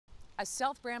A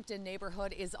South Brampton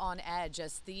neighborhood is on edge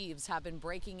as thieves have been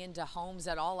breaking into homes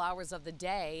at all hours of the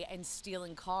day and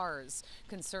stealing cars.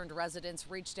 Concerned residents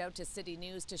reached out to City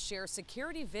News to share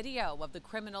security video of the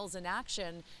criminals in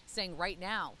action, saying right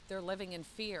now they're living in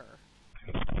fear.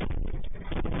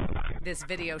 This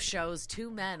video shows two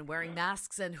men wearing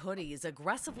masks and hoodies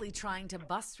aggressively trying to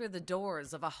bust through the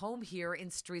doors of a home here in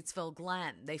Streetsville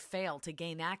Glen. They fail to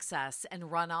gain access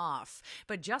and run off.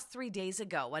 But just 3 days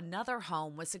ago, another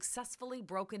home was successfully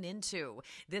broken into.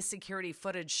 This security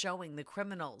footage showing the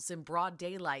criminals in broad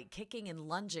daylight kicking and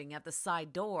lunging at the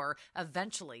side door,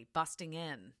 eventually busting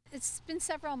in. It's been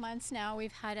several months now.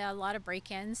 We've had a lot of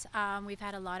break-ins. We've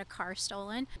had a lot of cars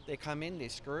stolen. They come in, they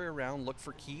scurry around, look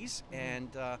for keys, and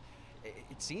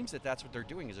it seems that that's what they're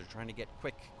doing, is they're trying to get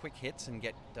quick hits and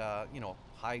get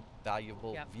high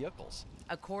valuable vehicles.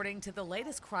 According to the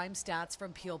latest crime stats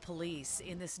from Peel Police,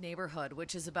 in this neighborhood,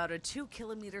 which is about a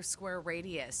 2-kilometer square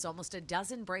radius, almost a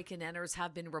dozen break-and-enters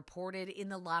have been reported in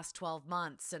the last 12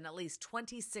 months, and at least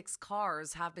 26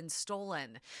 cars have been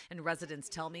stolen. And residents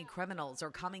tell me criminals are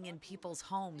coming in people's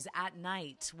homes at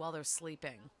night while they're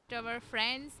sleeping. Our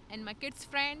friends and my kids'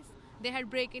 friends, they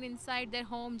had breaking inside their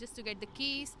home just to get the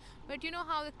keys. But you know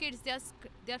how the kids,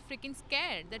 they're freaking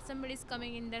scared that somebody's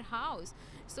coming in their house.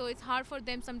 So it's hard for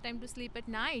them sometimes to sleep at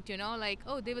night, like,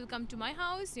 oh, they will come to my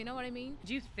house, you know what I mean?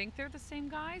 Do you think they're the same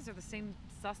guys or the same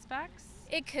suspects?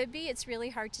 It could be. It's really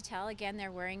hard to tell. Again,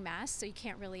 they're wearing masks, so you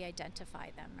can't really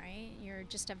identify them, right? You're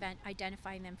just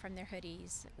identifying them from their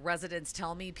hoodies. Residents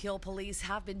tell me Peel Police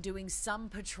have been doing some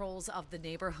patrols of the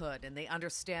neighborhood, and they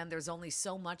understand there's only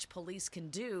so much police can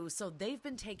do, so they've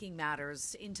been taking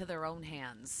matters into their own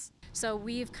hands. So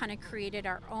we've kind of created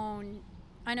our own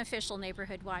unofficial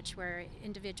neighborhood watch, where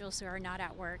individuals who are not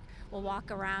at work will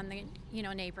walk around the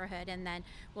neighborhood, and then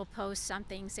we'll post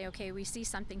something, say, okay, we see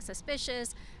something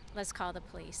suspicious, let's call the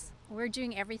police. We're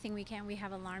doing everything we can. We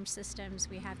have alarm systems,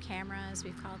 we have cameras,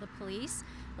 we've called the police,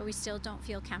 but we still don't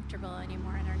feel comfortable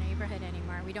anymore in our neighborhood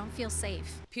anymore. We don't feel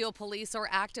safe. Peel Police are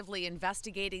actively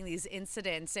investigating these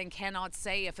incidents and cannot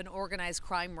say if an organized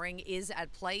crime ring is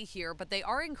at play here, but they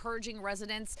are encouraging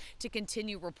residents to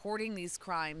continue reporting these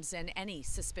crimes and any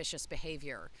suspicious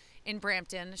behavior. In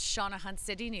Brampton, Shauna Hunt,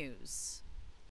 City News.